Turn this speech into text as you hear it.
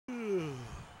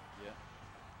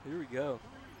Here we go.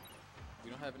 We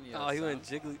don't have any. Oh, he went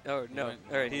Jiggly. Oh no!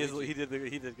 All right, he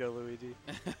did go Luigi.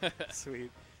 Sweet.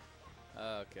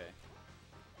 Okay.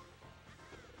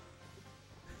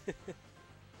 What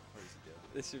does he do?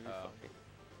 This should be funny.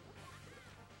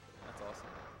 That's awesome.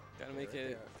 Gotta make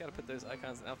it. Gotta put those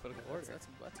icons in alphabetical order. That's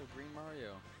a green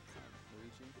Mario.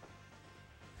 Luigi.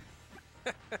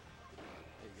 There you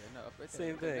go. No, up right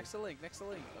Same there. thing. Next to Link. Next to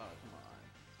Link. Oh, come on.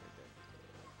 Right there.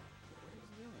 What is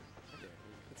he doing? Right there.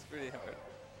 It's pretty hard.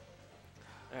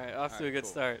 All right, off to a good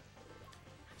start.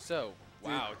 So,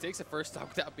 wow, it takes a first stop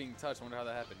without being touched. I wonder how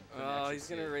that happened. Oh, he's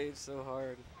gonna rage so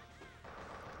hard.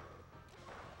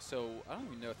 So I don't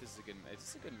even know if this is a good. Is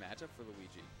this a good matchup for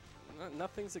Luigi?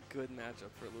 Nothing's a good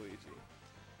matchup for Luigi.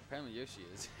 Apparently Yoshi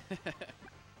is.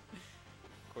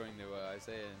 According to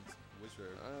Isaiah and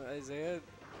Wizard. Isaiah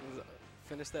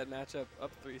finished that matchup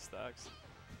up 3 stocks.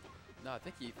 No, I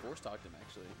think he 4-stocked him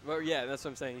actually. Well, yeah, that's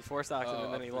what I'm saying. He 4-stocked him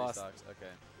and then he lost. Stocks.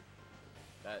 Okay.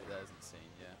 That is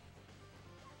insane, yeah.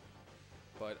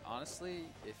 But honestly,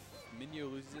 if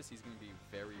Miniohh loses this, he's going to be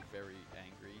very, very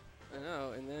angry. I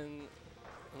know, and then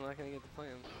I'm not going to get to play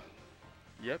him.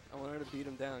 Yep. I want her to beat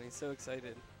him down. He's so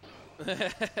excited.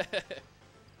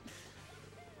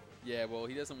 Yeah, well,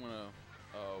 he doesn't want to...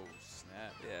 Oh,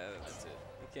 snap. Yeah, that's it.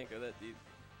 He can't go that deep.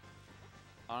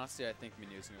 Honestly, I think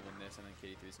Minioh's going to win this, and then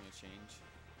KD3 is going to change.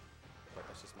 But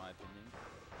that's just my opinion.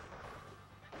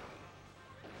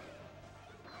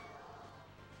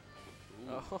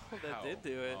 Ooh, oh, that did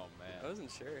do it. Oh, man. I wasn't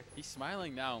sure. He's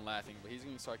smiling now and laughing, but he's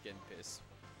going to start getting pissed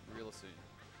real soon.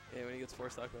 Yeah, when he gets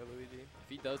 4-stocked by Luigi. If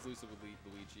he does lose to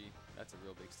Luigi, that's a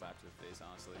real big slap to the face,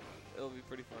 honestly. It'll be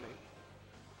pretty funny.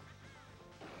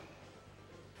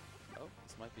 Oh,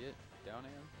 this might be it. Down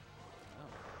air. Oh.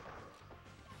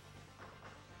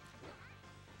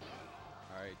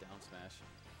 All right, down smash.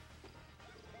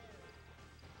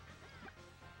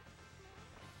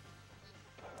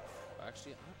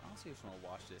 Actually, I honestly just want to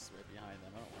watch this right behind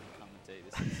them. I don't want to commentate.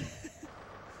 This is,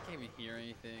 I can't even hear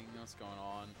anything. Know what's going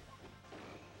on.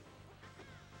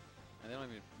 And they don't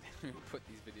even put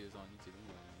these videos on YouTube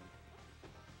anyway.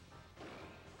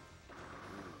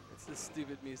 It's this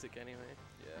stupid music anyway.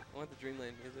 Yeah. I want the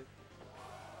Dreamland music.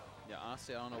 Yeah,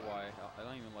 honestly, I don't know why. I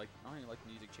don't even like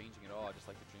music changing at all. I just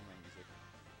like the Dreamland music.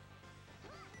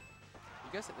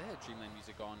 You guys, they had Dreamland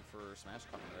music on for Smash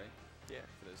coming, right? Yeah.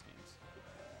 For those games.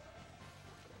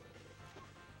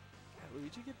 God,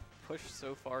 Luigi get pushed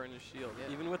so far in his shield. Yeah.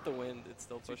 Even with the wind, it's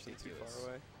still pushed him too far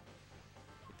away.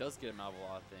 It does get him out of a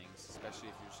lot of things, especially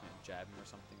if you're just going to jab him or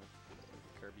something with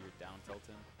Kirby or down tilt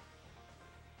him.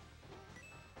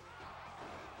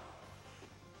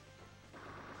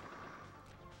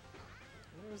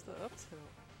 Where was the up tilt?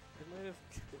 It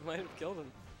might have killed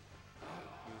him.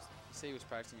 You say he was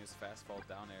practicing his fast fall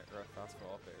down air or fast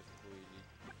fall up airs with Luigi.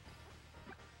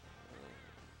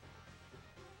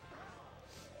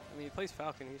 I mean, he plays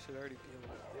Falcon. He should already be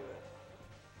able to do it.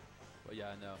 Well, yeah,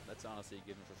 I know. That's honestly a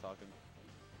given for Falcon.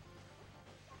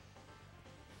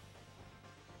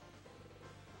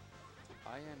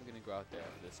 I am going to go out there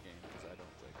for this game because I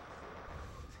don't think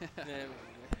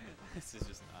this is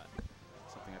just not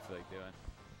something I feel like doing.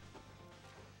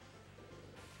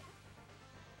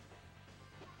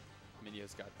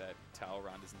 Minioh's got that towel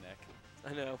around his neck.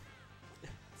 I know.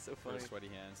 It's so funny. Sweaty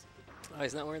hands. Oh,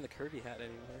 he's not wearing the Kirby hat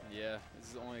anymore. Yeah, this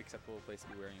is the only acceptable place to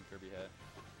be wearing a Kirby hat.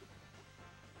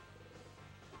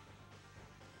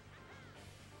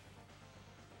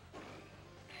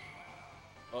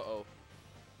 Uh-oh.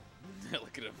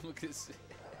 Look at him. Look at this.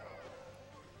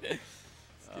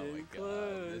 Oh my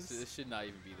god. This should not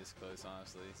even be this close,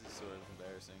 honestly. This is sort of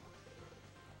embarrassing.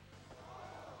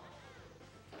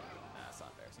 Nah, it's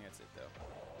not embarrassing. That's it, though.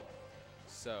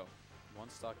 So, 1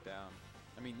 stock down.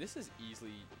 I mean, this is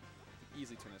easily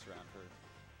turn this around for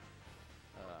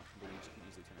Luigi. Can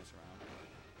easily turn this around.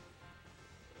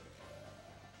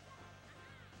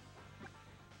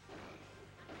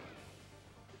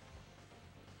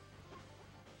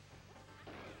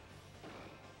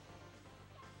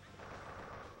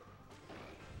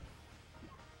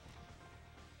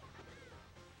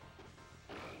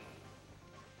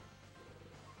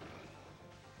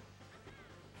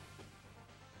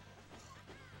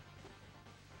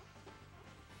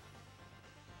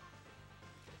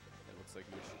 Looks like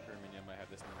Miniohh might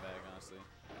have this in the bag, honestly.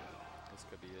 This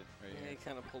could be it right here. Yeah, he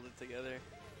kind of pulled it together.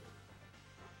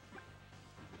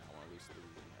 I want to lose to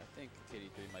Luigi. I think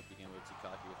KD3 might be getting a little too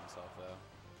cocky with himself, though.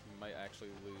 He might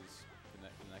actually lose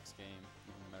the next game,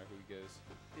 no matter who he goes.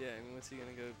 Yeah, I mean, what's he going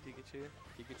to go, Pikachu?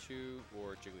 Pikachu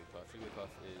or Jigglypuff.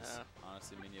 Jigglypuff is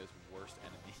honestly Minioh's worst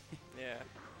enemy. Yeah.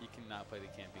 He cannot play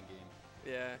the camping game.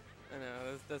 Yeah. I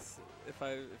know. That's if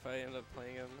I end up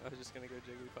playing him, I was just gonna go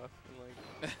Jigglypuff and like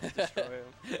destroy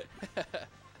him.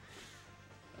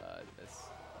 That's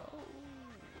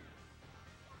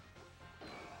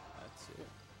that's it.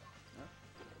 No.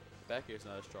 Back air's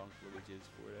not as strong as Luigi is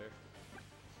forward air.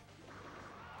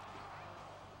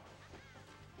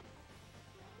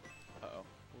 Uh-oh.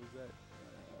 What was that? I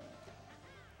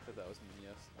thought that was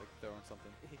Miniohh, like throwing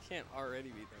something. He can't already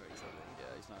be throwing something.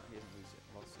 Yeah, he's not. He hasn't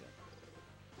lost yet.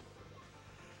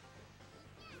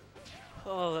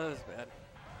 Oh, that was bad.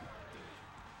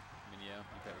 Miniohh,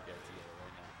 you gotta get it together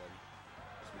right now, buddy.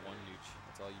 Just one nooch.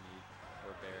 That's all you need.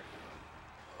 Or a bear.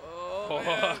 Oh,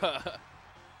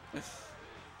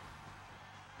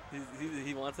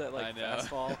 he wants that like I know.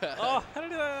 fastball. Oh, how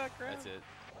did that grab? That's it.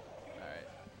 All right.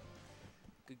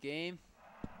 Good game.